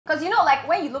Because you know, like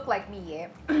when you look like me, yeah,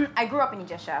 I grew up in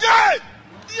Ijesha.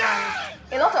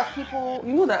 A lot of people.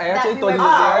 You know that I actually we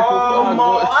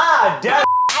thought you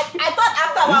I thought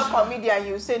after one comedian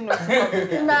you say no.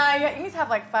 Nah, you need to have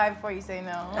like 5 before you say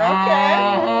no.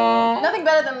 Okay. Nothing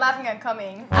better than laughing and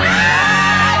coming.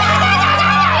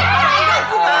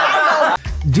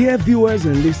 Dear viewers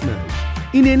and listeners,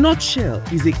 in a nutshell,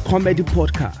 is a comedy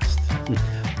podcast.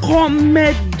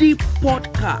 Comedy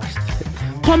podcast.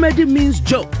 Comedy means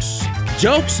jokes.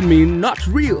 Jokes mean not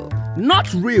real.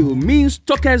 Not real means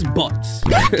talkers' butts.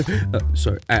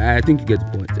 Sorry, I think you get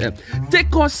the point.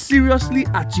 Take us seriously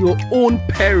at your own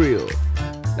peril.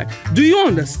 Like, do you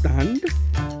understand?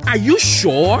 Are you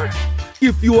sure?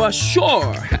 If you are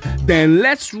sure, then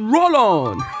let's roll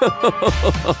on.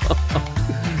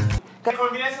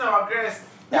 Convenience our guests.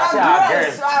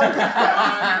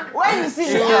 Where you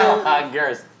see our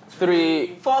girls.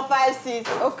 3, 4, 5, 6.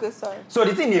 Okay, sorry. So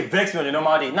the thing they vex me on the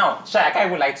normal day. Now, Shy, I can't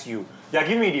even lie to you. You are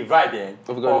giving me the vibe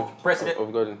of president. Of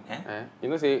GODWIN. You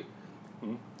know, say,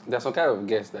 there's some kind of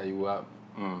guest that you will have.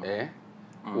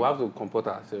 We have to comport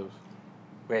ourselves.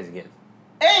 Where's the guest?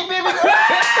 Hey, baby!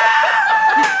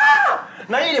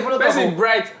 Now you follow person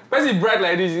bright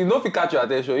like this, you know if you catch your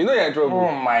attention, you know you're in trouble.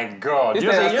 Oh my God. You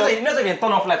know if you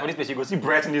turn off light for this place, you go see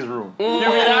bright in this room. You mean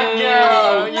that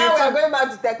girl? Now we are going back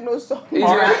to techno song.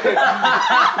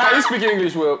 Can you speak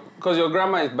English well? Because your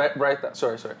grammar is brighter.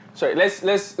 Sorry.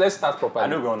 Let's start properly. I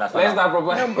know we understand. Let's start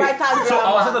properly. No, brighter grammar. So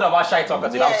I was talking about Shy Talk.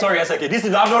 I'm sorry, SLK. This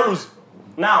is our no rules.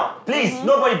 Now, please,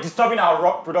 nobody disturbing our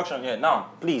rock production here.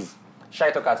 Now, please. Shy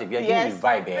Talk at if you're giving me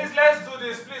vibe, Please, let's do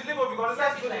this. Please, leave off because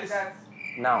let's do this.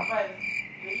 Now.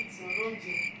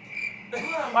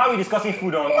 Why are we discussing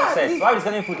food on set? Why are we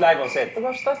discussing food live on set? We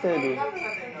have started.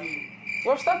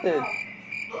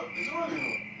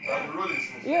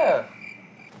 Yeah.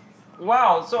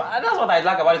 Wow, so that's what I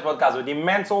like about this podcast, with the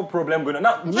mental problem going on.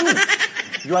 Now,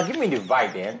 you are giving me the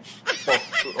vibe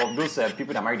of those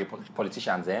people that marry the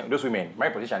politicians, those women,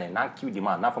 marry politicians, and not kill the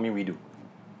man, not for me we do.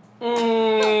 You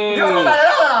don't know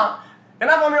that, and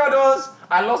not for me all those,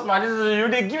 I lost my, this is you,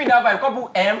 they give me that vibe,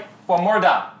 couple M for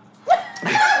murder.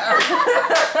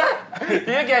 Do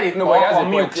you get it? No, but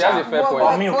he has a fair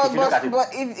point. But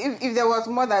if there was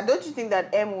murder, don't you think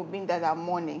that M would mean that I'm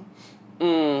mourning?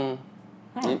 In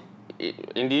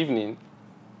the evening.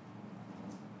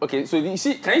 Okay, so you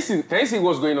see, can you see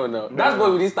what's going on now? That's why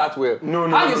we didn't start well. No.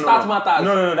 How you start matters?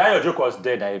 No, that your joke was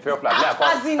dead. I fell flat.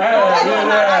 As in,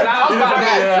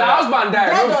 husband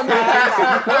died.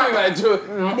 Not my joke.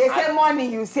 They say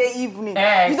morning, you say evening.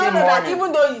 You don't know that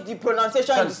even though the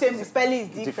pronunciation is the same, the spelling is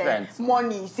different.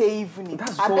 Morning, you say evening.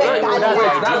 That's double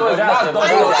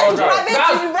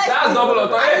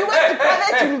authority.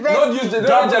 Don't use the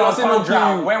jealousy no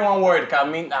kill you. When one word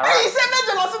can mean. You say no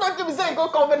jealousy no kill me, say go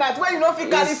covenant. Where you know if you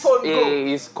carry phone go.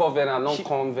 It's covenant, not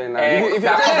convenant. If you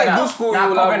attend a good school, you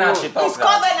will have known. It's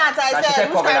covenant, I said.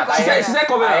 She said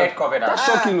covenant. I heard covenant. That's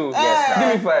shocking. Yes. Give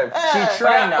me 5. She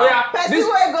trying now. Person who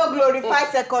go glorify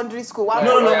secondary school. No. I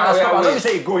don't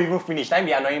say it go even finish. Time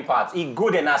the annoying part. It go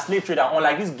then a slave trader.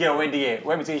 Unlike this girl when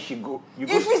we say she go. If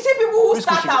you see people who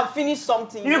start and finish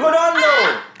something, you go don't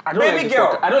know. Baby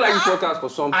girl. I don't like this podcast for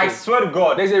something. I swear to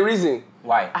God. There's a reason.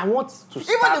 Why? I want to start.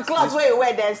 Even the clothes where you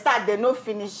wear, they start, they no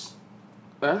finish.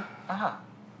 Then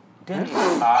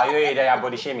you're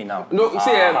body shaming now. No,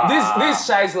 see, this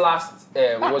Shy's last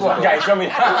guys, show me.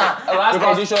 last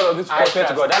edition of this podcast. I swear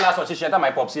to God, that last one, she entered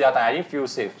my popsy that time. I didn't feel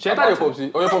safe. She entered your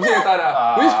popsy? Or your popsy entered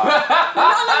her?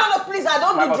 No, please, I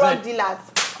don't do drug dealers.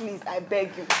 Please, I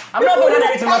beg you. I'm not going to do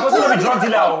anything. My popsy will be drug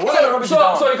dealer. What kind of rubbish is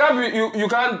that? So you can't be, you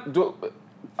can't do...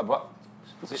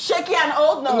 Shaky and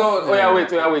old now. No, wait.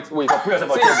 See, we have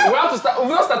to start. We've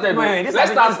not started.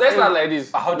 Let's start like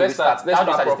this. Let's start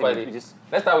properly.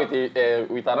 Let's start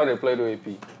with an unemployed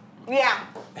OAP. Yeah.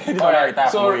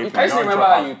 So can you remember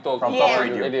how you talk from top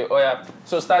radio? Oh yeah.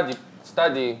 So start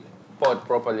the pod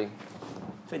properly.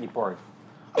 Say the pod.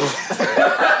 So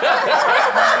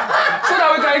that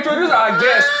we can introduce our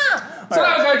guests.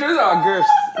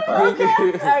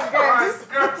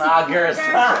 Our girls.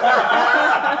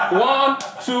 1,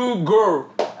 2, go.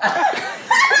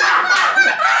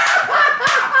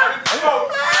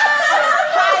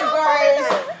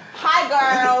 Hi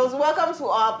girls. Welcome to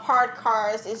our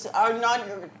podcast. It's not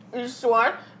this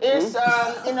one. It's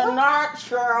in a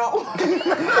nutshell.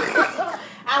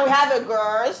 And we have a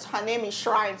girl. Her name is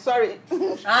Shine. Sorry.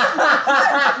 She's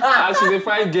a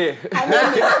fine girl. Her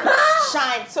name is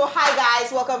Shine. So hi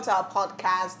guys, welcome to our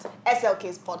podcast,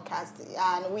 SLK's podcast,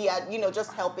 and we are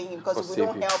just helping him because if we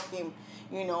don't help him,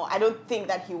 you know, I don't think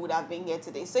that he would have been here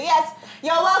today. So yes,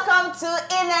 you're welcome to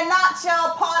In a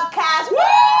Nutshell podcast. Woo!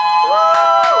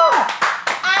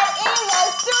 And in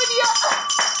the studio.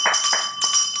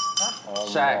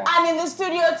 Shine. And in the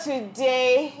studio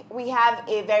today, we have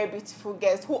a very beautiful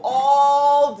guest who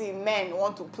all the men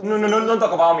want to please. No, don't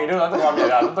talk about me. Don't talk about me.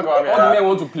 Don't talk about me. All the men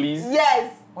want to please.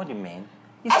 Yes. What do you mean?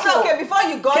 SLK, before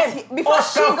you got here, before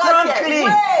she got here,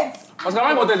 wait. Oscar,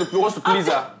 why wants to please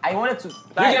her? I wanted to. You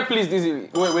get pleased easily.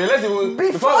 Wait, let's even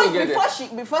before we get there.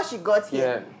 Before she got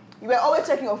here, you were always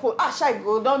checking your phone. Shine,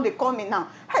 go down, they call me now.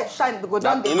 Hey, Shine, go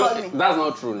down, they call me. That's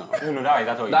not true now. No,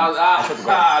 that's what you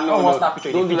no. Don't snap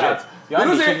picture. Don't do that. You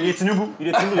say Tinubu.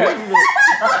 You Tinubu.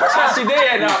 She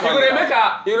there now.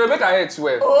 You're gonna make her head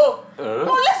swell. Oh.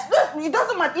 No, it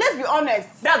doesn't matter. Let's be honest.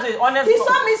 That's it. Honest. He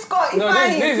saw me score. He now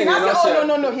said,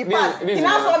 no, he passed. He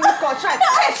now saw me score. Shine.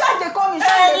 Hey, Shine, they call me.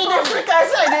 Shine, they freak. I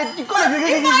said, they call me.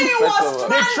 If I was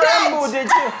stranded. They tremble. They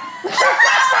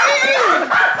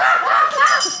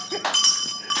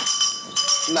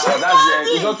Nah, that's the end.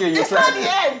 It's okay. It's not the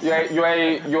end. You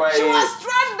are. She was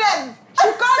stranded. She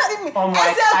called me.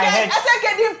 SLK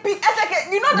didn't pick. SLK,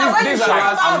 you know that when you shout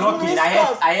I'm about not kidding.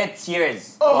 I had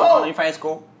tears. Oh. If I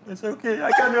score. It's okay.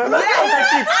 I can do it. I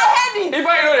heard it. If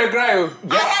I know they cry, I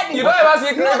heard it. You don't ever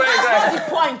see cry. That's not the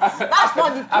point. That's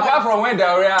not the point. Apart from when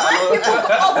diarrhea. When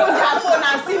people open their phone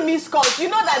and see missed calls, you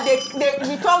know that they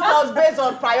return calls based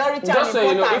on priority and just so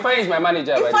you know, Ifeanyi is my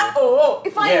manager.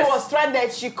 Ifeanyi was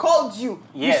stranded, she called you.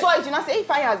 Yes. You saw it, you know, say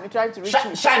Ifeanyi has been trying to reach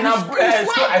me. Shine now.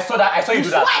 I saw that. I saw you do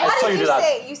that. What did you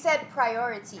say? You said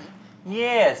priority.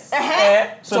 Yes.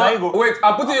 So now you go. Wait,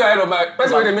 I'm putting your head on my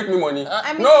person where they make me money.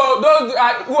 I mean, no, don't.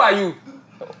 Who are you?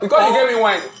 Because you gave me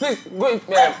wine. Please go.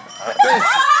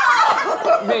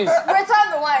 Please. Return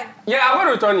the wine. Yeah, I'm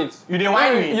gonna return it. You didn't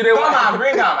wine me. You didn't Come wine. on,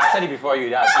 bring him. I said it before you.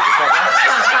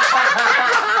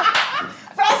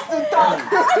 First to talk.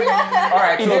 All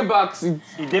right. He did back seat.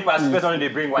 He did participate only.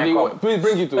 They bring wine. Please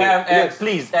bring it to me. Yes.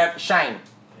 Please, Shine.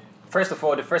 First of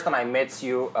all, the first time I met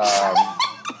you,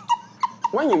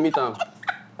 When you meet him,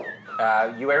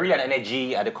 you were really an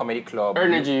energy at the comedy club.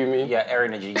 Energy, you mean? Yeah,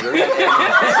 energy. You were really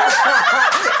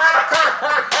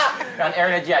an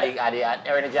energy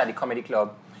at the comedy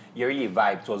club. You really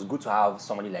vibed. It was good to have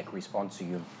somebody like respond to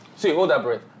you. See, hold that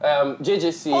breath.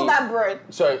 JJC. Hold that breath.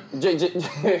 Sorry,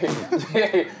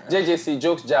 JJC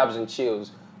Jokes, Jabs, and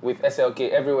Chills with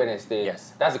SLK every Wednesday.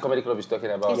 Yes. That's the comedy club he's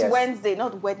talking about. It's Wednesday,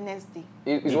 not Wednesday.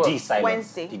 It's The what? D silent.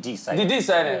 Wednesday. The D silent. The D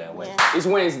silent. Yeah, Wednesday. It's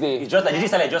Wednesday. It's just like the D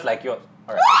silent, just like yours.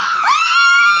 All right.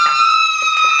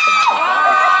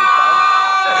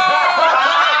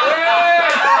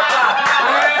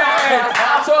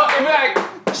 So it be like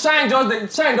Shine just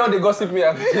they gossip me.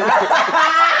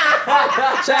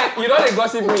 Shine, you don't they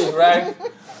gossip me, right?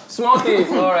 Small things,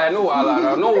 all right, no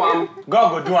wahala, no one.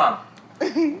 Go do one.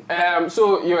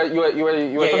 So you were talking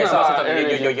about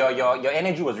energy. Your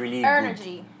energy was really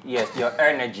Energy. good. Yes, your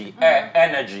energy.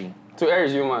 Energy. To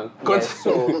urge you, man. Yes,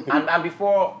 so and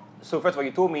before, so first of all,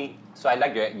 you told me, so I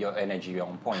like your energy, you're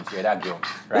on point, you're that girl,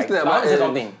 right? So I want to say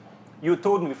something. You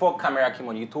told me before camera came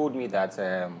on, you told me that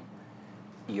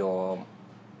your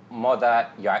mother,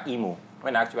 you are emo.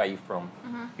 When I asked you where you from,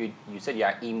 you said you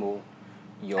are emo.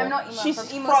 I'm not emo. She's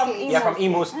I'm from Emo from State. You're from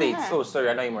Imo State. Oh, sorry,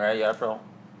 you're not Imo, right?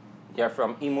 You're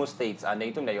from Imo State, and then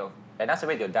you told me that and that's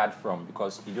where your dad from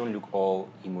because you don't look all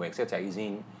emo except you're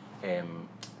using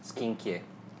skincare.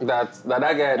 That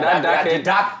guy, that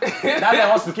guy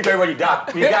wants to keep everybody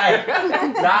dark. The guy,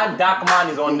 that dark man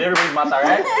is on everybody's matter,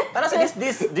 right? And I said,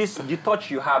 this, the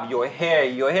touch you have, your hair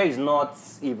is not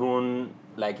even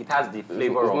like it has the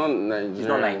flavor of. It's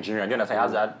not Nigerian. Do you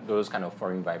understand? It has those kind of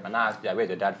foreign vibe. And I asked, where's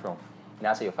your dad from? And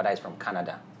I said, your father is from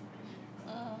Canada.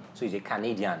 So he's a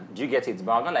Canadian. Do you get it?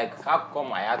 But I'm not like, how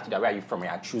come I asked you that where are you from? You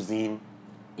are choosing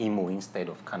emo instead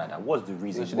of Canada. What's the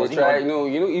reason? Should they try? You know,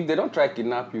 if they don't try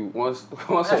kidnap you once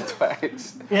or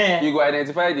twice, you go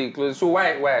identify the clothes. So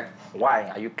why? Why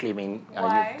are you claiming?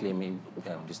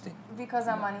 This thing? Because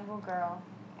I'm an Igbo girl.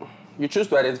 You choose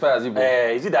to identify as Igbo.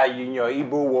 Is it that in your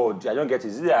Igbo world? I don't get it.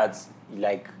 Is it that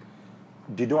like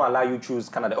they don't allow you choose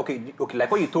Canada? Okay. Like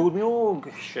what you told me. Oh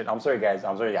shit! I'm sorry, guys.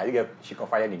 I didn't get. She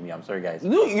confided in me. I'm sorry, guys. You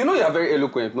know you are very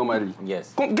eloquent normally.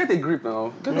 Yes. Come, get a grip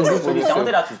now. Get a No, grip so on I yourself.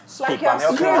 wanted her to speak. Like you're I'm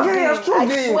helping struggling. her. you're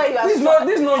struggling. I swear you are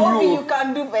This is not Only you. you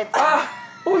can do better.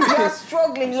 You're You're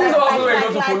struggling. She's also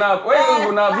going to Funab. Where you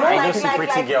go to Funab? I don't see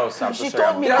pretty girls. I'm so She sorry.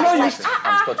 told me Yeah, no,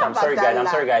 like, I'm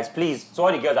sorry, guys. Please. So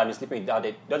all the girls I've been sleeping with out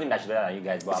there, doesn't mean that she's better than you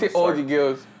guys, but Say I'm all sorry. the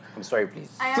girls. I'm sorry, please.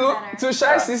 I am To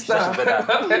Shine sister. No,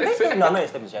 I'm not a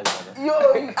step to Shine sister.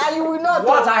 And you will not.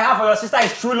 What I have for your sister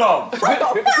is true love. Shut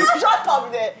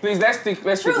up there. Please, let's stick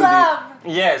with love.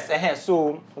 Yes,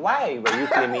 so why were you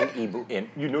claiming Igbo? And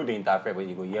you know the interfere, but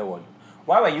you go, yeah, what?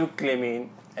 Why were you claiming...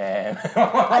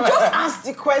 I just asked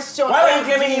the question. Why were you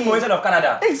claiming Igbo instead of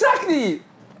Canada? Exactly.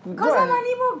 Because I'm an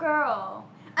Igbo girl.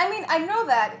 I mean, I know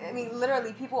that. I mean,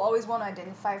 literally, people always want to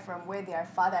identify from where their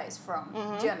father is from.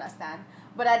 Do you understand?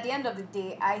 But at the end of the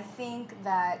day, I think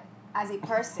that as a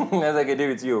person... That's like I do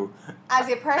with you. As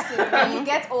a person, when you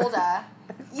get older,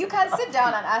 you can sit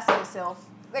down and ask yourself,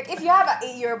 like if you have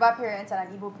a Yoruba parent and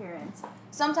an Igbo parent,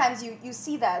 sometimes you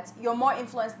see that you're more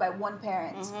influenced by one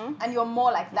parent and you're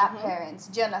more like that parent.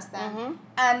 Do you understand?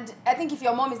 And I think if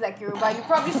your mom is like Yoruba, you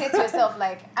probably say to yourself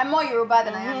like, I'm more Yoruba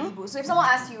than I am Igbo. So if someone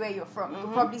asks you where you're from, you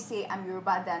probably say I'm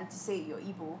Yoruba than to say you're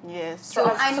Igbo. Yes. So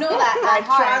I know that at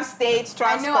heart, trans-state,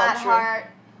 trans-country. I know at heart,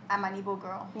 I'm an Igbo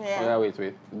girl. Yeah. Wait.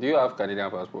 Do you have Canadian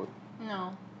passport?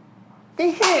 No.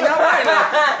 The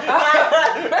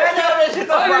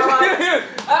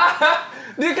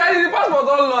passport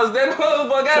all lost. Then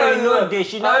forget. So you know,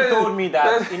 she now told me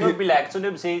that be like, so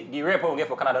they say the rep we get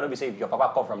for Canada. Don't be say if your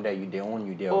papa come from there, they own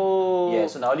you there. Oh. Yeah.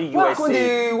 So now only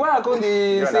USA. Why couldn't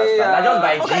they say? Just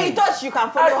by Okay, you thought you can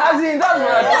follow her. As in that's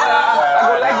what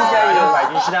I like this guy.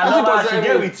 She not she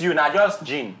there with you now. Just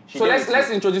Jean. So let's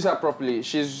introduce her properly.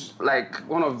 She's like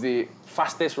one of the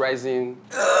fastest rising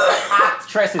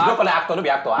actresses. Don't call her actor. Don't be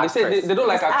actor. They say they don't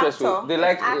like actress. Actor. They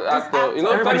like actor. You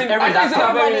know, everybody's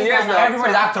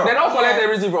everybody's actor. They don't collect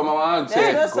everything from our hand.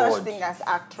 There's no such thing as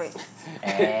actress.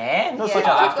 No such as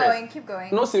actress. Keep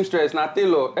going. No seamstress, not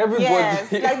tailor. Everybody. Yes,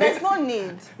 like there's no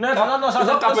need. No. It's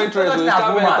not carpentry. It's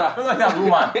carpenter. Not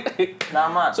woman. Nah,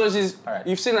 man. So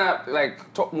you've seen her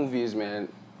like top movies, man.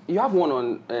 You have one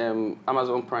on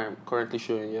Amazon Prime currently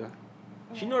showing, yeah.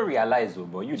 She don't realize though,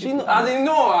 but you She as in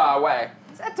why?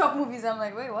 Said top movies. I'm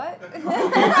like, wait, what?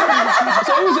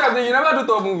 So you say you never do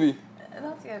top movie.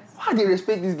 Not yet. Why they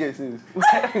respect these guys?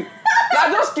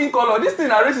 Like just skin color. This thing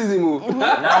is racism.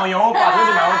 Now on your own part,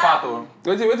 only my own part though.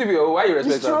 Why you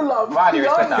respect It's true her? love. Why do you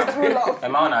respect It's true love. her?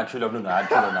 Am I on a true love? No, I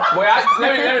true love now. But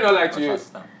let me not lie to you.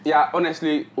 Yeah,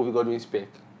 honestly, OVY GODWIN spec.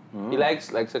 He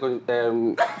likes like second. Why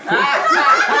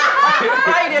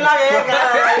you dey lie?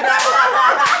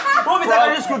 What be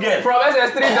secondary school girl? From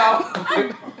SS3 down.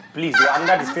 Please,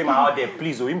 another disclaimer out there.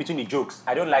 Please, in between the jokes,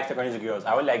 I don't like secondary school girls.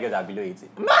 I only like girls that are below 18.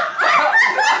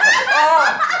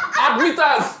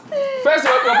 Admittance. First,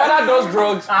 your father does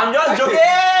drugs. I'm just joking.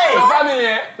 Your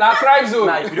family, na crime zone.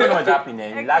 Now, if you don't know what's happening,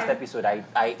 in the last episode,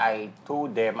 I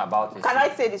told them about this. Can I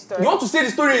say the story? You want to say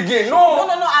the story again? No.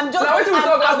 No, I'm just... Now, wait till we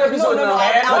talk last episode now.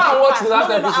 I'll watch the last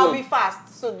episode. I'll be fast.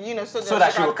 So, so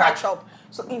that she will catch up.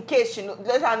 So in case she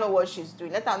let her know what she's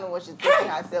doing. Let her know what she's getting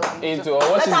herself into. Or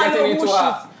what she's getting into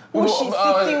her. Who she's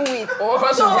sitting with.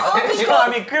 So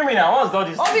I'm a criminal. What's all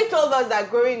this? OVY told us that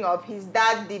growing up, his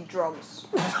dad did drugs.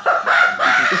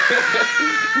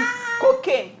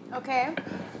 Cocaine. Okay.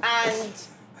 And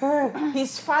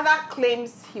his father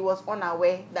claims he was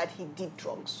unaware that he did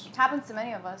drugs. Happens to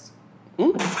many of us.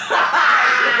 You are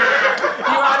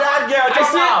that girl. I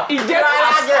see.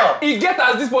 He get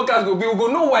as this podcast go be. We go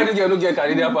know why this girl don't get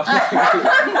Canadian passport.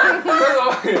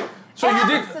 So it you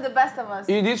happens did. To the best of us.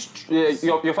 You did.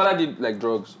 Your father did like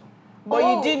drugs. But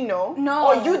you didn't know? No.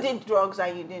 Or you did drugs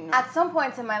and you didn't know? At some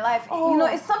point in my life,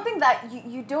 it's something that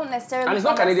you don't necessarily and it's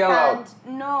not Canadian loud.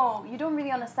 No, you don't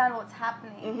really understand what's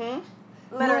happening.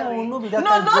 Literally. No,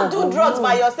 don't do drugs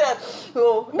by yourself.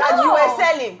 That you were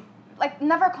selling. Like,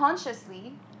 never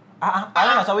consciously. I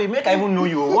don't know, so we make I even know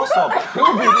you. What's up?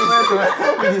 Who be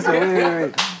this?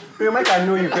 Wait. We make I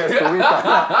know you first. Wait.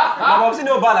 My mom see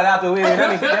no bad like that. Wait.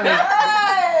 Let me.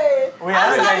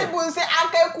 And some people say,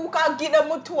 "Ake kuka gida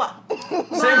mutua."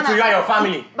 Same to you and your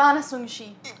family. Bana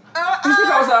sungshi. You speak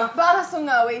Hausa? Bana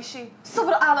sunga weishi.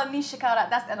 Subra ala ni shikara.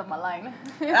 That's the end of my line.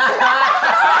 Wait.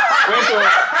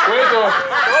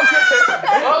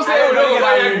 Don't say you don't go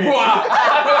buy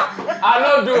I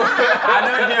don't do.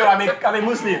 I'm a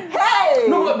Muslim. Hey.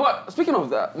 No, but speaking of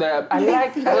that, I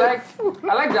like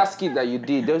that skit that you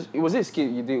did. Was it a skit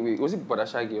you did? Was it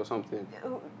Badashagi or something?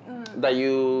 That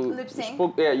you lip sync.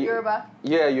 Spoke, Yoruba.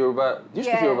 Yeah, Yoruba. Do you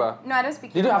speak Yoruba? No, I don't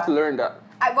speak Did Yoruba. you have to learn that?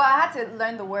 I had to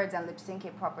learn the words and lip sync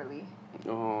it properly.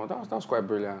 Oh, that was quite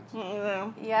brilliant.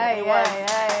 Yeah.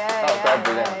 That was quite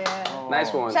brilliant. Oh.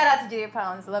 Nice one. Shout out to J.D.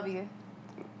 Pounds. Love you.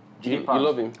 You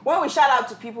love him. When we shout out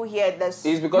to people here, it's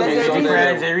because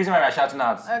there's a reason why we're shouting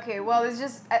out. Okay, well, it's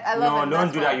just I love it. No,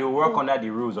 don't do that. You work under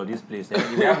the rules of this place.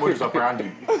 You have modus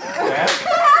operandi.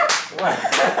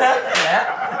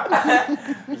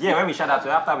 Yeah, when we shout out, so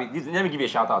after let me give you a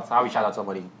shout out. How we shout out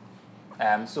somebody.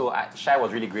 So Shai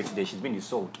was really great today. She's been the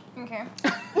sold. Okay.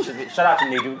 Shout out to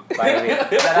Nedu, by the way.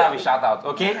 That's how we shout out.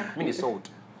 Okay, been the sold.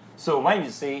 So when you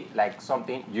say like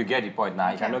something, you get the point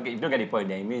now. If you don't get the point,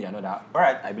 then it means you know that. All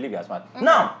right, I believe you're smart.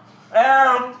 Now,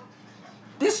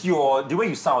 the way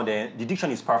you sound, the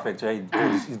diction is perfect, right?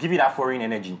 It's giving that foreign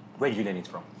energy. Where did you learn it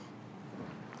from?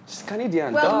 She's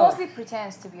Canadian. Well, mostly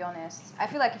pretense, to be honest. I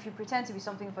feel like if you pretend to be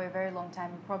something for a very long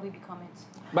time, you probably become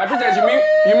it. By pretense,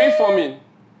 you mean forming?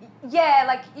 Yeah,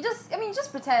 like you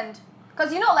just pretend.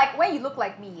 Because you know, like when you look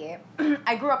like me, yeah,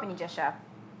 I grew up in Ijesha,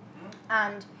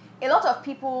 and a lot of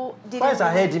people didn't. Why is her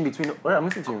head in between? Well, I'm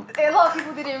listening to you. A lot of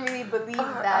people didn't really believe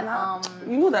that.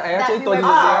 You know that I actually we thought it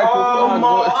were- was the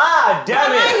right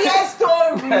Damn it! Yes,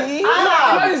 story.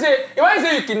 Imagine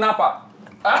say you kidnap her.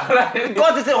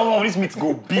 God to say, oh, this meat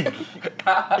go big.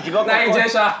 She got Now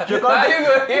Ijesha. She Now got you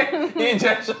go here,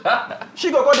 Ijesha. She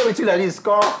got caught with you like this,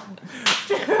 come.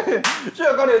 She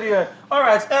got caught with you. All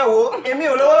right,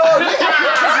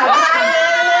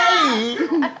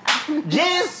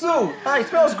 Jesus. It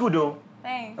smells good though.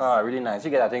 Thanks. Really nice.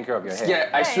 You get that taking care of your hair. Yeah,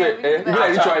 I swear. yeah, You be like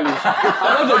ritually.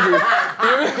 I'm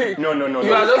not joking. No.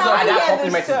 You are just And that hear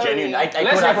compliment the is genuine. I Let's told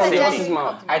hear her from the the same horse's thing.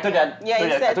 mouth. I told you Yeah, you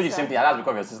I said told you the so. same thing, and that's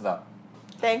because of your sister.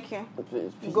 Thank you.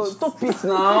 Go stop it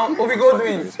now. OVY, go do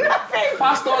it.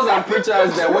 Pastors and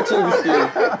preachers, they're watching this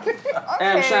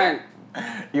thing. Shine,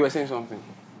 you were saying something.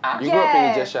 You grew up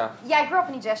in Ijesha. Yeah, I grew up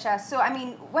in Ijesha. So, I mean,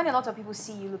 when a lot of people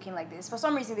see you looking like this, for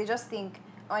some reason, they just think,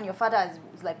 when your father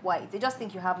is like white, they just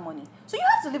think you have money. So you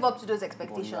have to live up to those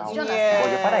expectations. Oh, You yeah. understand?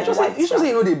 But your father is white. You should say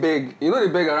you know they beg. You know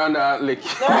they beg around that lake.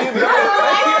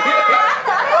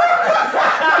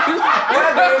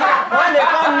 When they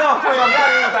come knock for your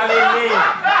parents and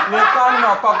they come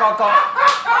knock,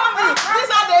 This is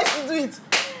how they used to do it.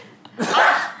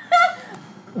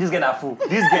 This girl are fool.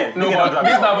 This girl. No, but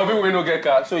this now for people who don't get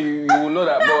car, so you will know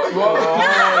that. But Oh,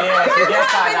 yes. They get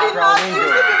card You from see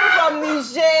window. people from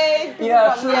Niger, people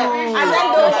Yeah, from true. here. And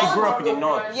then She grew up in the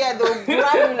north. they'll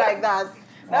grab you like that.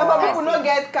 Now for people no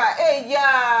get car, hey,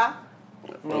 yeah.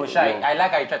 No, Shai, I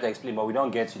like how you try to explain, but we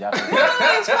don't get to that. No,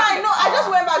 it's fine. No, I just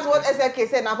went back to what SLK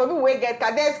said. Now for people who get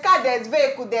car, there's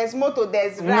vehicle, there's motor,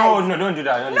 there's ride. No, don't do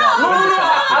that. Don't do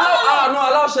that.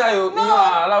 allow Shai.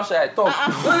 Allow Shai. Talk.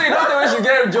 Don't say when she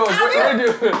get jobs.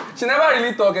 She never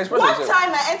really talk. Express One herself. time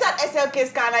I entered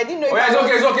SLK's car and I didn't know if Oh, yeah,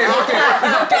 it's okay.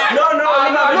 No,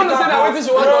 I don't say that. What is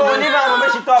she want to No, do? leave her when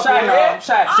she talk. Shai now.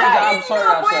 Shai. I'm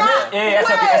sorry. Hey,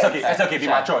 SLK, be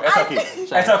mature.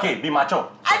 SLK, be mature.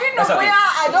 I didn't know where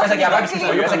I just SLK, I buy biscuits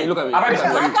for you. Look at me, look at me. I buy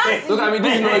biscuits for you. I can't Hey, see. Look at me.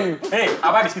 This is not you. Hey,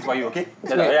 I buy biscuits for you, okay?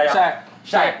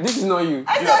 Shai. This is not you.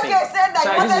 SLK said that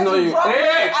Shai, he this is wanted not to you. drop me.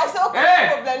 Hey, I said, okay, hey.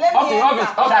 no problem,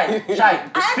 let me enter. Shai,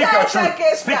 speak your SLK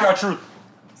truth. Speak star. your truth.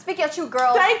 Speak your truth,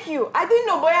 girl. Thank you. I didn't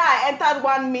know where I entered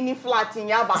one mini flat in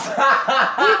Yaba.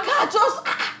 You can't just...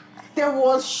 There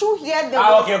was shoe here, there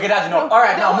was... Okay, that's enough. All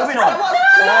right, now moving on.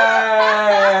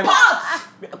 Pot!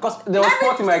 Because there was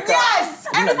pot in my car. Yes!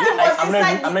 Everything was I'm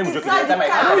not even joking. inside the I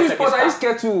car. don't use pot. I use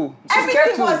kettle. She's Everything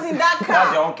kettle. was in that car.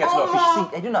 That's your own kettle of Omo.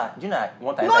 fish. See, do you know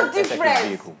one time No I entered difference. SLK's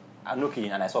vehicle. I'm not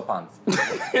kidding, and I saw pants. See,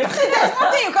 there's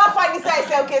nothing you can't find inside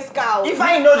SLK's car. If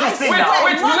I know this thing Wait, now,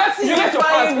 you let your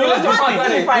pants. You let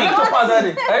your pants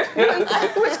daddy.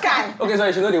 Which kind? Okay,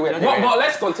 sorry, she know the way. But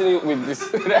let's continue with this.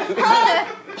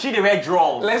 she they wear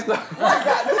drawers. Let's not.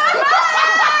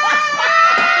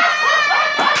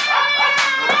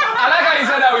 I like how you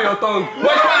said that with your tongue.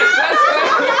 But fine,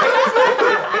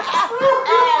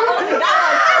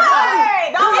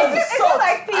 It's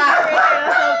like PG rated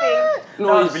or something.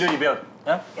 No, It's below the belt.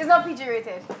 Huh? It's not PG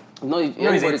rated. No, No, it's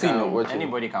anybody 18. can watch it.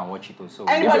 Anybody can watch it also.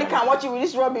 Anybody can watch it with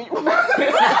this rubbish.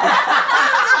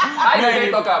 I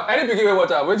didn't talk up. Any picking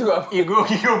watch up. Where to go? You go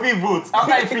be vote.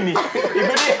 After you finish. You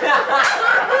go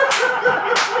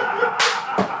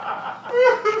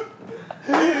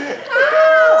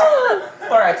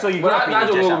Alright, so you go But up in that's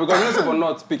the your gesture. move because you know for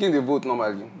not picking the vote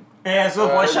normally. Yeah, so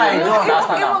for Shai, you don't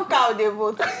understand Even now. cow they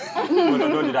vote. No,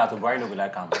 don't do that. But I know we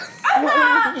like him.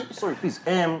 Sorry, please.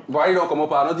 But I don't come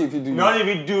up. I don't think if you do. Not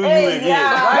even do you Hey, again.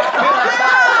 yeah.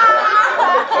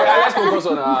 Yeah, let's focus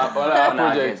on our On our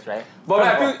project. guest, right? But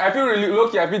I feel really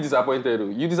lucky. I feel disappointed. Though.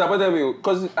 You disappointed me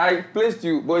because I placed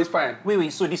you, but it's fine.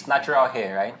 Wait. So this natural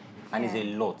hair, right? And it's a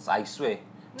lot. I swear.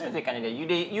 You take Canada.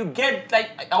 You get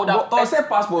like I would have thought. Except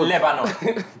passport.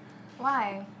 Lebanon.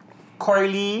 Why?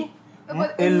 Curly.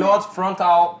 But A lot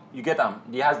frontal. You get them.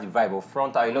 He has the vibe of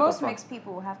frontal. A lot of most front. mixed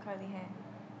people have curly hair.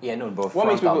 Yeah, no, but What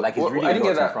makes frontal. people- Like it's what- really I didn't a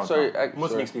lot get that. in frontal. Sorry, Most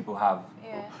sorry. mixed people have.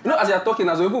 Yeah. You know, as you're talking,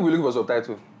 as people will be looking for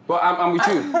subtitle. But I'm with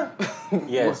you.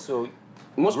 Yeah, so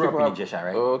Most grew up people in Ijesha,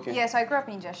 right? Oh, okay. Yeah, so I grew up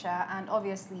in Ijesha, and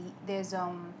obviously there's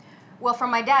well,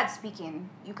 from my dad speaking,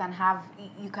 you can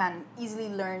easily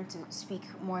learn to speak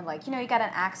more like, you got an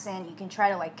accent, you can try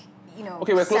to like,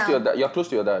 Okay, we're close to your dad. You're close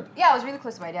to your dad. Yeah, I was really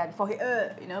close to my dad before he,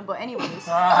 but anyways.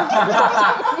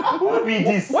 Who be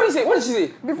this? What did he say? What did she say?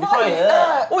 Before he,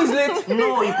 Oh, he's late.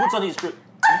 No, he puts on his script.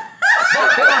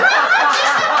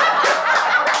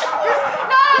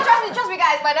 No, trust me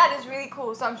guys, my dad is really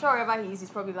cool, so I'm sure wherever he is, he's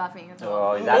probably laughing as well.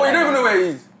 Oh, You don't even know where he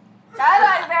is.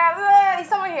 He's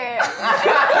somewhere here.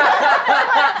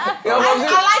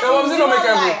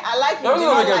 I like you do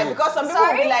not lie because some people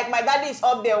will be like, my daddy is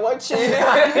up there watching. You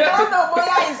don't know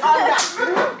Boya is under.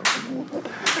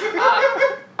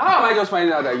 How am I just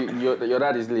finding out that your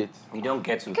dad is late? You don't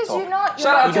get to Because talk. you're not.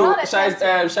 Shout out you're to Shine's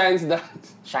dad.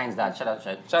 Shine's dad. Shout out.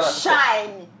 Shout out.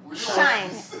 Shine.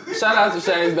 Shout out to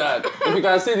Shine's dad. If you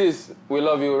can see this, we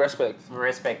love you. Respect.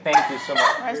 Respect. Thank you so much.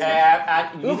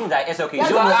 You think that SLK? Yes,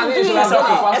 You don't I do.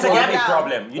 SLK have a Yeah.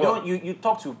 problem. You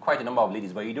talk to quite a number of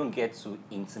ladies, but you don't get to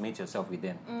intimate yourself with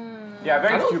them. There are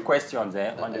very few questions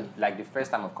on the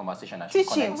first time of conversation that should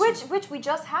Teaching. connect you. Which we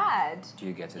just had. Do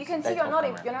you get it? You can see That's you're not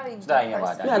off a camera. good Is that any about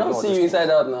person. that? Yeah, I don't see you inside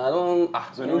out now. I don't.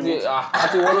 So no need. I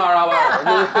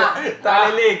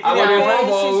want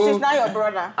to She's not your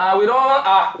brother.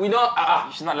 we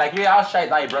don't. She's not like you. How shy is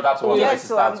not your brother to us? Yes,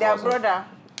 so I'm their brother.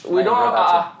 We don't.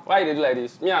 brother Why they do like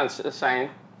this? Me and Shine.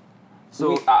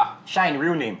 So Shine,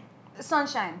 real name.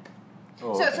 Sunshine.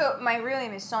 Oh, So my real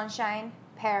name is Sunshine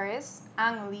Paris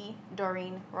Angli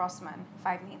Doreen Rosman.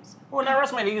 5 names. Oh, now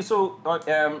Rosman, you so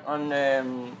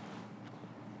on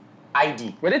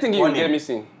ID. Were they thinking you One would get name.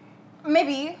 missing?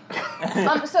 Maybe.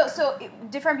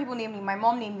 Different people named me. My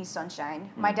mom named me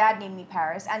Sunshine. My dad named me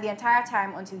Paris, and the entire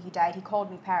time until he died, he called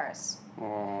me Paris.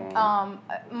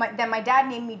 Then my dad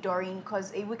named me Doreen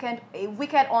because a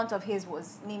wicked aunt of his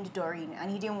was named Doreen,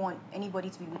 and he didn't want anybody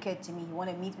to be wicked to me. He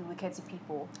wanted me to be wicked to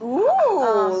people. Ooh,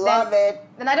 love it.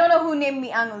 Then I don't know who named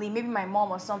me Angli. Maybe my mom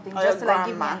or something, Or just to your like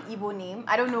give me grandma. an Igbo name.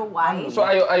 I don't know why. So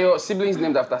are your siblings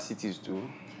named after cities too?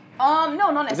 No,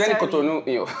 not Is there any necessarily. Cotonou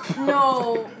in your?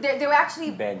 No, they were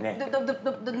actually Benin.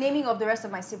 the naming of the rest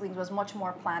of my siblings was much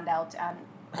more planned out and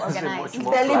organized. much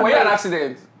more Deliberate. Were you an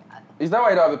accident? Is that why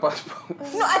you don't have a passport?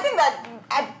 No, I think that.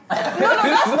 No,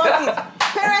 that's not it.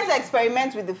 Parents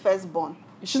experiment with the firstborn.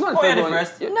 She's not Oh, you're the one.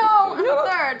 first? Yeah. No, I'm the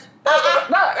third.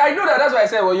 I know that. That's why I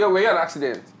said, were you an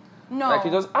accident? No, Like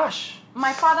you just ash.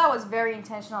 my father was very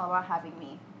intentional about having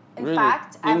me. In Really?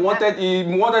 fact, he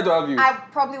wanted to have you. I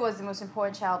probably was the most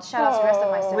important child. Shout out to the rest of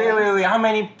my siblings. Wait. How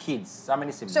many kids? How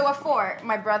many siblings? So we're 4.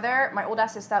 My brother, my older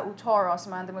sister Utor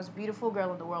Rosman, the most beautiful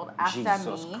girl in the world after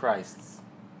Jesus me. Christ.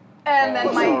 And then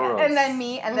Utor and then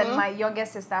me, and then my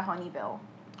youngest sister Honeybell.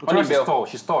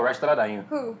 She's tall, right? She's taller than you.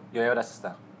 Who? Your elder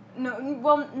sister. No,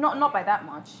 well, not by that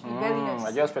much. You barely noticed.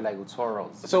 I just feel like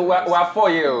Utoros. So we're 4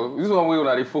 years. This is one way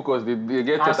when they focus. They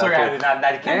get I'm test sorry, at all.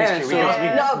 the chemistry.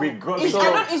 Yeah, We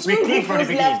It's we you clicked who from the feels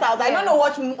beginning. left out. I don't know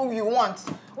what more you want.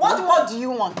 What more do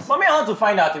you want? For me, I want to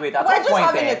find out. Wait, at We're what just point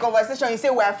having there? a conversation. You say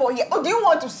we're 4 here. Oh, do you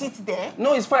want to sit there?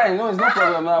 No, it's fine. No, it's no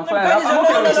problem. I'm fine. No, I'm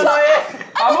okay with it.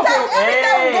 I'm okay.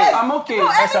 Anytime guests- I'm okay. No,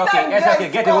 It's okay. anytime It's okay.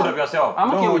 guests Get a hold come. of yourself. I'm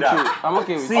Don't okay hold with that. you. I'm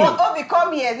okay with See. you. Obi,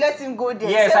 come here. Let him go there.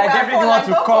 Yes, Say I we're definitely 4 want and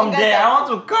to don't come forget there. that. I want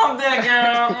to come there,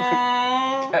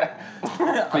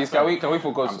 girl. Please, can we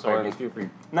focus I'm sorry, on please feel free.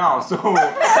 Now, so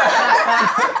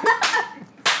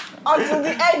Until the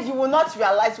end, you will not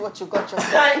realize what you got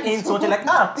yourself. time into what you're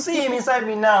like, see him inside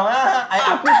me now.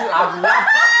 I've laughed.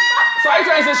 So are you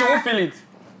trying to say she won't feel it?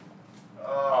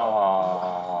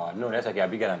 Oh, no, that's okay.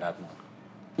 I'm bigger than that now.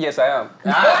 Yes, I am.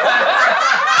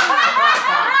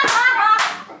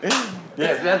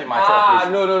 Yes, let's be mature,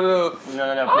 please. No. No, please,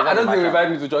 I don't think they invite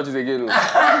me to churches again. No.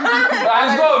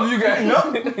 And it's not of you guys.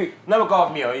 No, because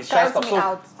of me. It's Count just me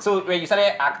out. So when you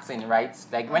started acting, right?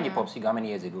 Like when the pops you, how many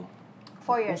years ago?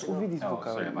 4 years ago. Oh,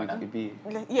 sorry about that.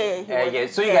 Yeah.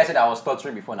 So you guys said I was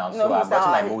stuttering before now, so I've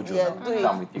gotten my mojo yeah, now. do it. So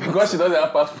I'm with you. Because she doesn't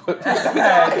have passport. It's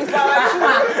our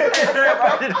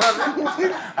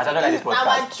I don't like this our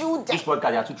podcast. children. This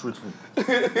podcast, you are too truthful.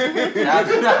 You are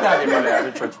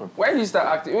too truthful. When did you start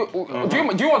acting? Do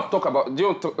you want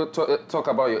to talk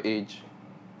about your age?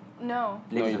 No,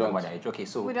 Ladies you don't don't. about that age. Okay,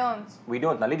 so we don't. we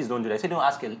don't. Now, ladies don't do that. Say don't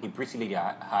ask a pretty lady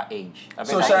her age. I bet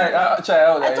So like-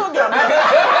 child, I told you I'm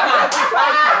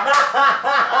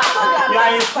You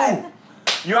are a fool.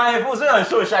 You are a fool.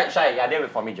 So shy. You are there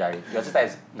for me, Jerry. Your sister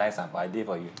is nicer, but I did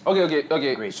for you.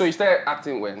 Okay. Great. So you started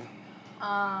acting when?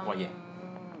 What year?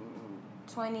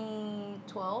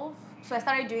 2012. So I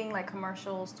started doing like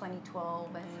commercials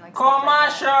 2012 and like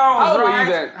Commercials! How old were you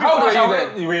then? How old were you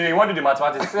then? Wait, you want to do the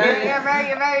mathematics? You're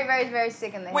very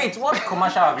sick in the Wait, head. what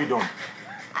commercial have you done?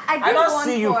 I did don't one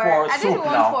see you for I did soap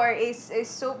one now. for a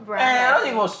soap brand. I don't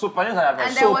think it was soap. I didn't have a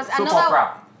And there soap. was Soap another-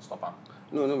 opera. Stop am.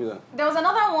 No, no, that. There was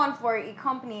another one for a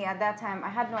company at that time. I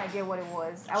had no idea what it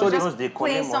was. I So was they- just they call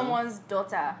playing them one? someone's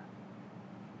daughter.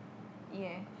 Yeah.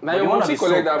 Now The you one want of to the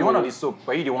collect soap. that The one of money. the soap.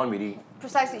 Were you the one with the?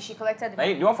 Precisely, she collected Now the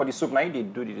you, the one for the soap. Now you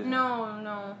did do this.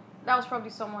 No. That was probably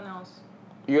someone else.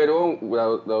 You were the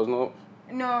one that was no.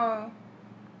 No.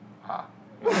 Ah,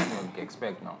 you don't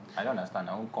expect now. I don't understand.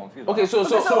 I'm confused. Okay, so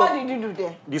So what did you do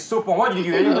there? the soap one. What did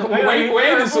you do? Where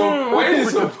you the soap? Where you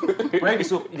the soap? Where the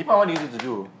soap? It depends what you need to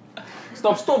do.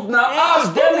 Stop now. Hey, Ah,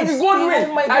 stop damn it. it. GODWIN.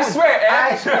 Oh my I God. swear,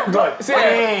 I swear to God. See,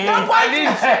 Hey, I need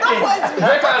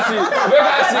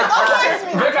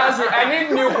vacancy. I need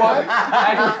new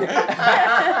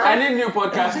I need new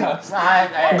podcasters.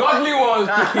 Godly ones,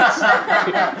 please.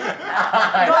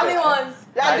 Godly ones.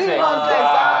 You're doing say, nonsense.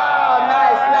 Oh,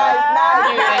 nice.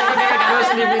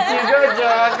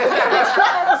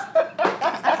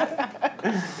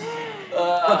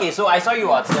 Okay, so I saw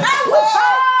you at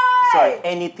sorry,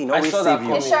 anything, always saw that save you.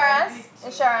 coming.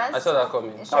 Insurance. I saw that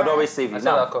coming. I would always save you. I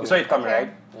saw Now, that coming. you saw it coming, Okay.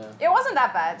 right? It wasn't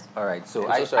that bad. Alright, so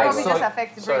I'm I so sorry. Probably saw just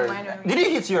affects the brain Sorry. mind. Did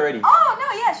it hit you already? Oh no,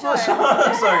 yeah,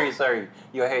 sure. sorry.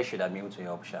 Your hair should have been able to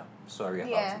help, Sha. Sorry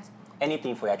about Yeah. it.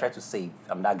 Anything for you, I try to save.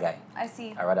 I'm that guy. I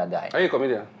see. I rather die. Are you a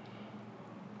comedian?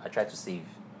 I try to save.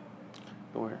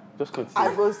 Don't worry. Just continue.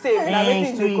 I will save. Now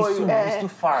waiting to call you. It's too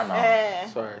far now.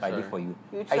 Sorry. I did for you.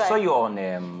 You I try. saw you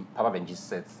on Papa Benji's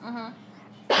set. You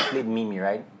played Mimi,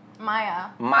 right? Maya.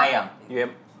 Maya.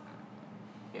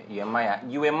 You're Maya.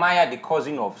 You were Maya, the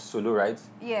cousin of Solo, right?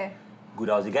 Yeah. Good.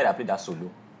 I was the guy that played that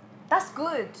Solo. That's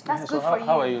good. That's So good for you.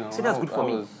 how are you now? See, that's good for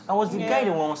me. I was the guy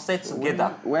that were on set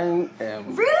together. When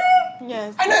Really?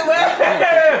 Yes. I know. when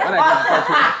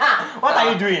I What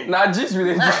are you doing? Nah, just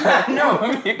really. No.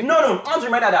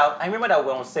 I remember that we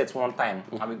were on set one time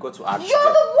and we got to act. You're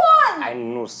the one. I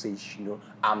know, Sage. You know,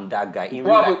 I'm that guy. In What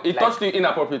real happened? He life, touched you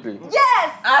inappropriately.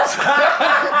 Yes.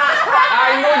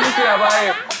 I know this thing about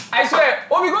him. I swear,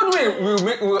 what we go do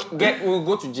it, we'll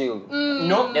go to jail.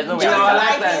 No, there's no way. Just I'm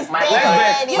like not- this. My Let's pops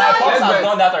bet. my pops Let's has bet.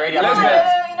 done that already. I'm Let's not-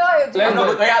 bet. You know how you do. Let's I'm not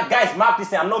bet. go- yeah, guys, mark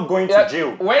this. I'm not going to Yeah,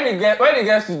 jail. when he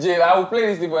gets to jail, I will play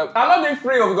this thing for him. I'm not being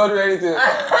free of God do anything.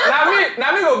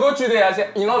 now me go through there and say,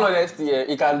 in all honesty, yeah,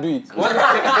 he can do it.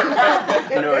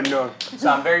 No. So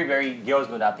I'm very, very. Girls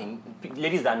know that thing.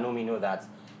 Ladies that know me know that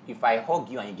if I hug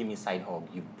you and you give me a side hug,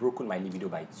 you've broken my libido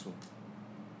by 2.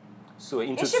 So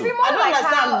into It should 2. be more I don't like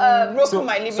understand. how Broken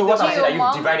my libido. So what I'm Geo saying that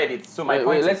mom. you've divided it. So my Wait,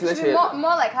 point let's is. hear.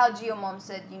 more like how Geo mom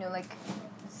said, you know, like.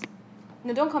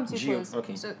 No, don't come too Geo, close.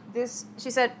 okay. So she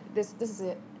said this is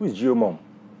it. Who's Gio mom?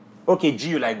 Okay,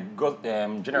 Gio like got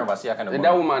general overseer kind of.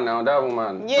 That woman now, that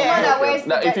woman. Yeah. The one that wears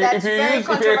That if that's very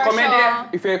you're a comedian, controversial.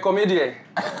 if you're a comedian,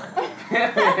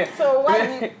 So why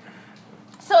do you...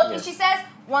 So Yes. she says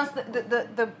once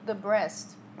the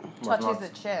breast touches not. the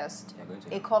chest, You're going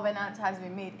to- a covenant has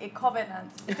been made. A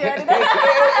covenant. You see what I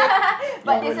mean?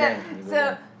 But You they will said learn, you will so.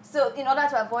 learn. So in order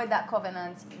to avoid that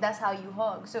covenant, that's how you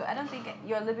hug. So I don't think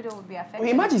your libido would be affected.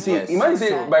 imagine Yes.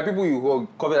 say by people you hug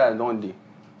cover that don't they.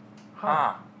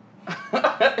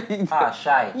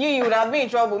 Shy. You would have been in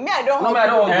trouble. Me, I don't No, hug me, I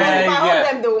don't people. hug If I them. hug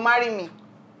Yeah. them, they will marry me.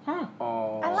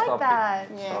 Oh, I like Stop that.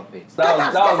 Yeah. Stop it. that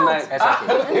was nice. That's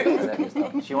okay.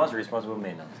 Stop. She wants responsible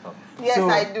men now. Stop. Yes, So-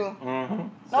 I do.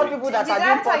 Not people that Did are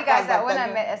I doing tell you guys podcasts that when are I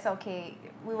doing- met SLK,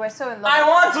 we were so in love? I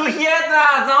want to hear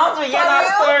that. I want to hear that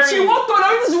story. She won't talk.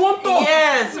 Now she won't talk.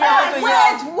 Yes. I want to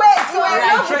hear. Wait, you I are in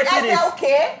love with threatened it. SLK?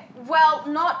 Well,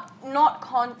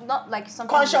 not like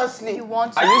something Consciously. you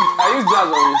want to. I use jazz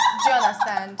on you. Do you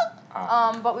understand?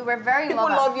 But we were very in People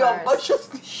love love you at first.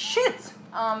 unconsciously. Shit.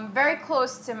 Very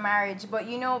close to marriage, but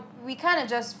you know, we kind of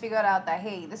just figured out that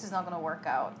hey, this is not gonna work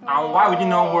out. And why would it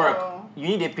not work? You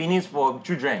need a penis for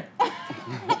children.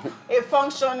 A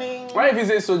functioning... Why if you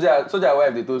say soldier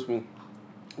wife they told me,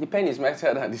 the pen is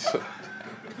mightier than the sword.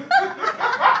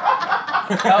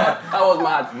 that was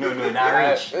mad. No, not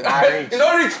rich. Not rich.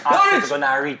 No rich. No rich.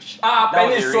 Not rich.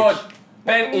 Pen is sword.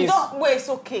 Pen You is don't... Wait, it's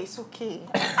okay, it's okay.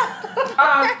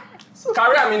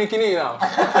 career minikini now.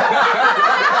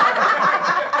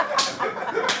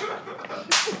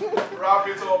 Wrap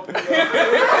it up.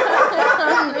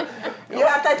 You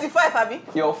are 35, Abby?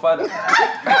 Your father.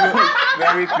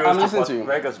 Very close. I'm listening to you.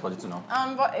 Very close to 42 now.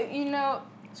 But you know,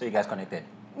 So you guys connected.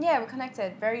 yeah, we're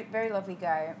connected. Very, very lovely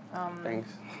guy. Thanks.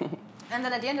 And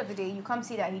then at the end of the day, you come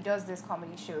see that he does this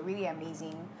comedy show, really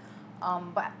amazing.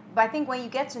 But I think when you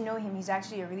get to know him, he's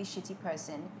actually a really shitty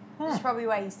person. That's probably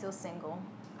why he's still single.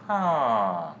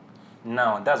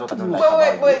 No, that's what I don't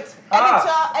like. Wait.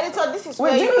 Editor, this is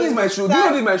Wait, do you know this is my show? Do you know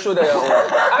this is my show that you're on?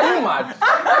 Are you mad?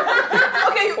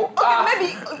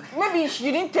 Maybe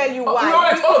she didn't tell you why. No,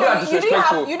 it's all of that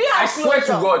disrespectful. You didn't have I swear to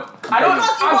closure. God. I don't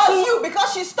know.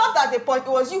 Because she stopped at the point. It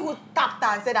was you who tapped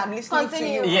her and said, I'm listening to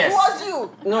you. Yes. It was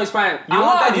you. No, it's fine. I'm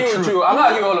not arguing with you. I'm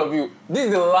not arguing with all of you. This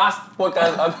is the last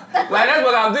podcast. My next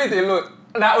podcast, I'm doing it alone.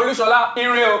 Now, Olushola, in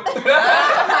real.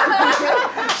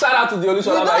 Shout out to the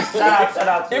Olushola. Shout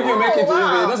out. If you make it to this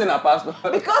video, don't say na pastor.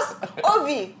 Because,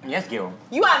 Ovi, Yes, girl.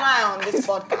 you and I are on this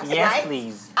podcast, Yes, right?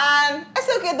 please. And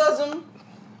SLK doesn't,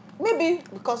 maybe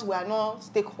because we are not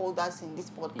stakeholders in this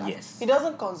podcast, Yes. he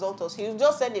doesn't consult us. He'll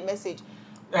just send a message. So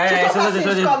That person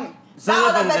is coming.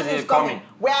 That other person is coming.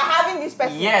 We're having this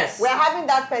person. Yes. We're having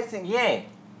that person. Yeah.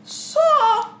 So,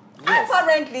 Yes.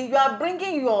 apparently, you are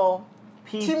bringing your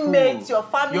People. teammates, your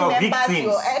family Your members, victims.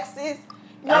 your exes.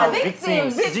 Your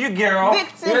victims. Do you, girl?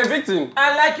 Victims. You're a victim.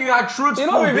 I like you are truthful,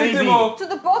 You know, a baby. victim of. To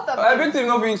the both of A them. victim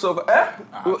not being so. Both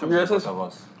Yes, of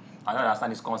us. I don't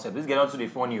understand this concept. Let's get on to the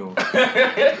phone, you. Just the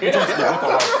both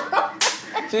of us.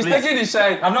 she's Please. taking the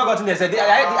shine. I've not gotten this.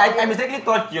 I mistakenly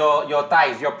thought your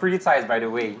ties, your pretty ties, by the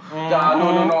way.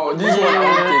 No. This one I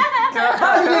won't take.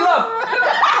 How did you laugh?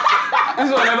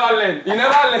 This one never learn. You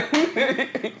never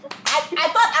learn. I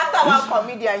thought after one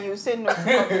comedian, you say no to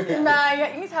comedian. Nah,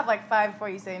 you need to have like 5 before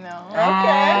you say no.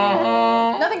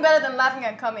 Okay. Nothing better than laughing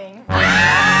and coming.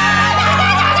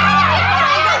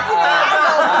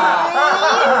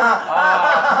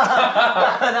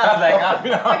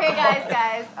 Okay,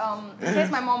 guys. In case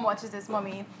my mom watches this,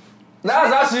 mommy.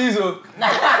 That's how she is. See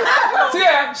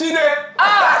her, she there.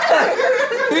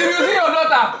 If you see your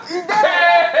daughter,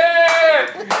 hey.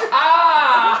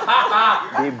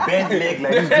 They bend leg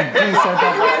like this. They do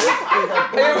something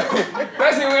like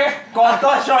Person way.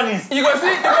 contortionist. You go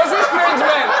see strange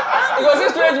man. You go see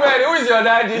strange man. Who is your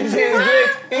daddy? He's great.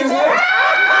 He's great.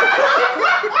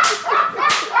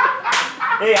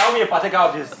 Hey, I won't be a partaker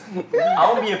of this.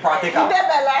 I won't be a partaker.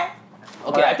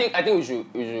 Okay, I think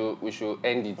we should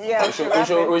end it. Yeah, we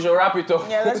should wrap it up.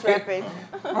 Yeah, let's wrap it.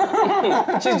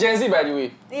 She's Gen Z, by the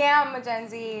way. Yeah, I'm a Gen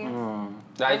Z.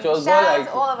 Like it was Shout out like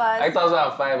to all of us. like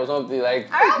 2005 or something. Like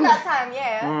Around that time,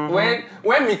 yeah.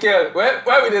 when Mikel, when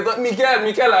we they thought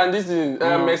Mikel and this is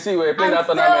Messi were playing that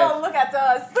Still, tournament. look at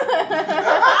us.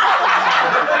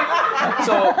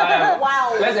 So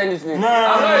Wow. let's end this thing. I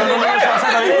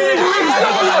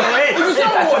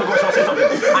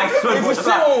swear. If you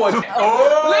see one word,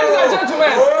 ladies and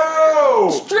gentlemen,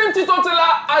 stream Tito Tela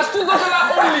and Stream Tito Tela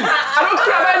only. I don't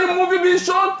care about any movie being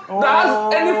shown that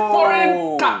has any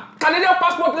foreign Canadian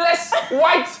passport-less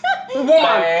white woman.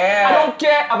 Yeah. I don't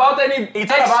care about any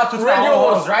It's all about radio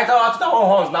horns, host. right? About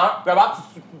horns now. We're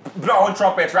about to blow our own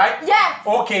trumpet, right? Yes.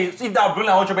 Okay, so if that blow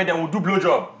our own trumpet, then we'll do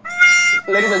blowjob.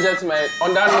 Ladies and gentlemen,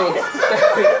 on that note,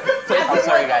 I'm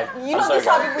sorry, guys. You know this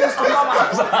how people used to come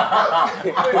out.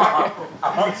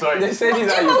 I'm sorry. they say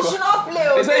this how you People go. should not play.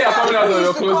 They say you're coming out of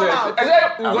your closet. I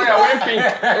said you're wearing pink.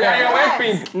 You're wearing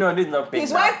pink. No, this is not pink.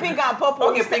 He's now. wearing pink and purple.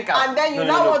 Okay, pink and- and then you No,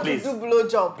 now want please. to do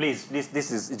blowjob. Please, this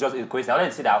is just a coincidence. I wanted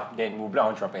to say that, then we'll blow our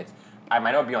own trumpet. I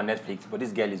might not be on Netflix, but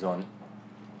this girl is on.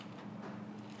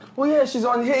 Oh yeah, she's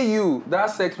on Hey You, that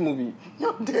sex movie.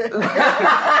 But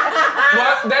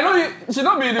they know she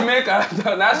don't be the main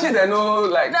character. Now she they know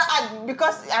like. No,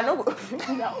 because I know.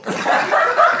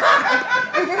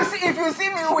 if you see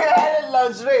me wear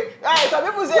lingerie, right? Some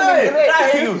people say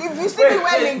lingerie. If you see me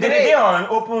wear They lingerie, on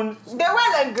open. they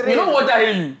wear lingerie. You know what I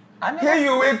Hey You? Hey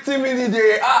You wait 10 minutes.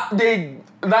 They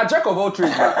that jack of all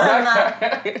trades.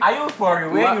 Are you for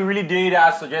real? When you really did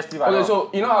that suggestive? Okay, so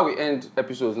you know how we end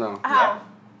episodes now. How?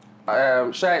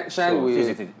 Shine so,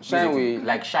 with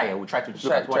like shy. We'll try to look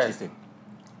Shy, at watch try. this thing.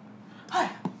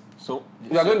 So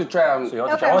we are going to try and. So you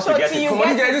want Okay, to try so to get till it. you Come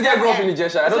on, this guy grew up in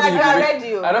Ijesha. I don't It's think like you you are can.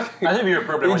 radio. I don't think. I think be a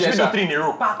problem. We should do Ijesha. 3 in a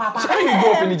row. Pa, pa, pa. How do you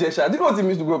grow up in Ijesha? Do you know what it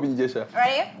means to grow up in Ijesha?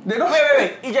 Ready? They don't.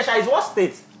 Wait. Ijesha is what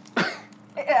state?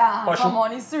 Yeah, Oshun. come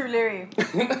on, it's Surulere.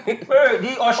 Wait,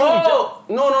 the Oshun. Oh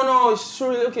no, it's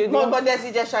surely okay. No, but there's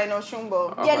just Shine Rosman.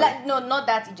 Yeah, like, no, not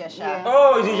that Ijesha. Yeah.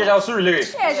 Oh, it's Ijesha Surulere.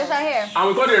 Yeah, Ijesha here. And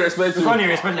we got the respect to You can't you.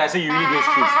 respect like say you really go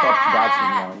straight. Stop that,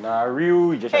 you know. Nah,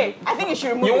 real Ijesha. Hey, I think you should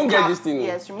remove You the won't get cap. this thing.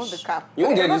 Yes, remove the cap. You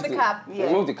won't get Remove this the thing. cap. Yeah.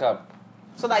 Remove the cap.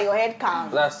 So that your head can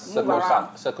That's move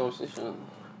around. circumcision.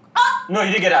 No,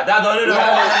 you didn't get that. That But it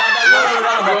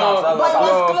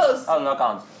was close. That does not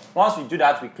count. Once we do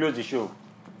that, we close the show.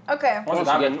 Okay. Once you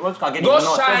can get Go the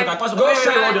nuts, shine, once you go can get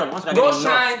shine, hold on, once you can go get the nuts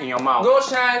shine, in your mouth. go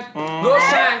shine, go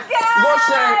shine, God, go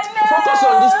shine. no. Focus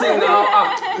on this thing now.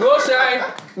 Go shine,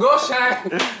 go shine,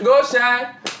 go shine,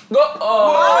 go.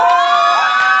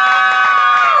 Oh.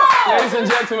 Ladies and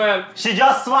gentlemen. She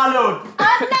just swallowed.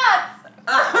 I'm not.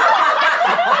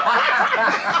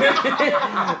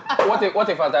 What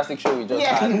a fantastic show we just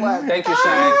Yes, had. it was. Thank you,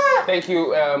 Shine. Thank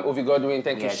you, OVY GODWIN.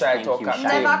 Thank you, Yes, Shy thank Talk you, Captain.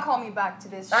 Shine. Never call me back to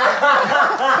this show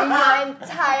in my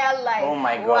entire life. Oh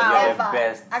my God, you're the Ever.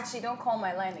 best. Actually, don't call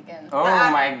my line again. Oh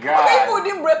my Okay, God. people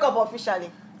didn't break up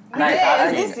officially. Like,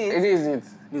 Is this It it? is it.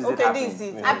 This is Okay, happening. this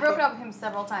is it. I've broken up with him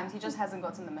several times. He just hasn't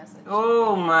gotten the message.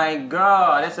 Oh my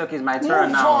God. That's okay. It's my turn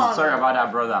Move now. on. Sorry about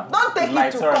that, brother. Don't take It's my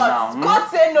it to turn court. now. Hmm? Court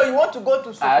say no, you want to go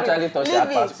to Supreme. I actually thought she had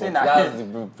Leave it. passport. that. That's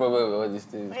the problem with all these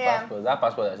things. Yeah. Passport. That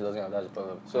passport that she doesn't have, that's the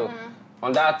problem. So,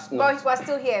 on that But note, we're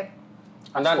still here.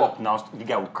 on that Stop note, now. The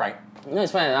guy will cry. no,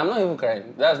 it's fine. I'm not even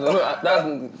crying. That's I'm not.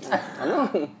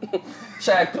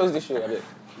 Shall I close the show a bit?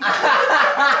 You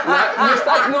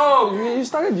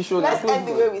started the show. Let's now. end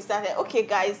the way we started. Okay,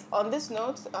 guys, on this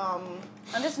note, On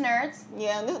this nerds.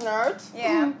 on this note,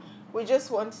 Yeah. we just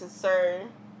want to say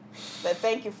that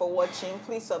thank you for watching.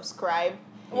 Please subscribe.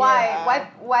 Why? Yeah.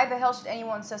 Why the hell should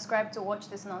anyone subscribe to watch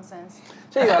this nonsense?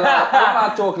 Say you're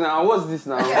allowed talk now. What's this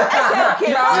now? SLK,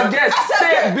 Yeah, I guess.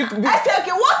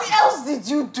 SLK, what else did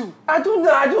you do? I don't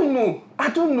know.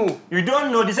 You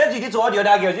don't know. The same thing you did to all the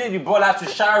other girls. You did the baller to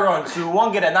Sharon, to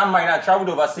one girl that now married and traveled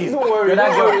overseas. Don't worry, The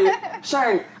other don't girl- worry.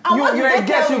 Shine, And what you're did a they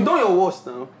guest. tell You've you? done your worst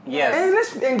now. Yes. Hey,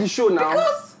 let's end the show now.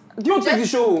 Because Don't take the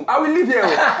show home. I will leave here.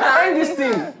 End this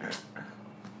thing.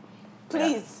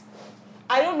 please,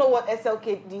 I don't know what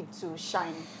SLK did to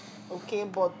Shine, okay?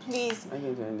 But please, I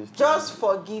need to end this. just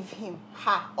forgive him.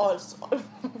 Ha, also.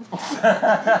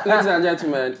 Ladies and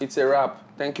gentlemen, it's a wrap.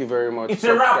 Thank you very much. It's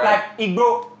a rap like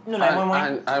Igbo. No,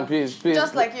 like and please,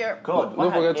 Just like your. God,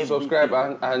 don't forget to subscribe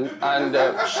and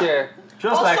share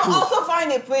Just like who? Also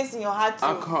find a place in your heart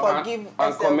to forgive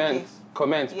and SLK.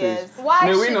 comment, Yes. please. Why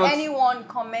May we should not- anyone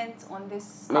comment on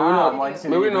this? May we not, Monty,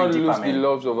 may we you not bring lose deeper, the man.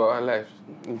 loves of our lives.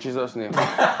 In Jesus' name. In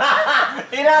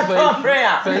that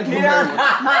prayer. Thank you very much.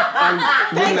 And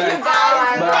good night.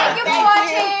 Guys, Bye. Thank you for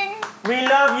watching. We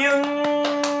love you.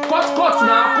 Cut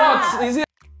now, cut. Is it?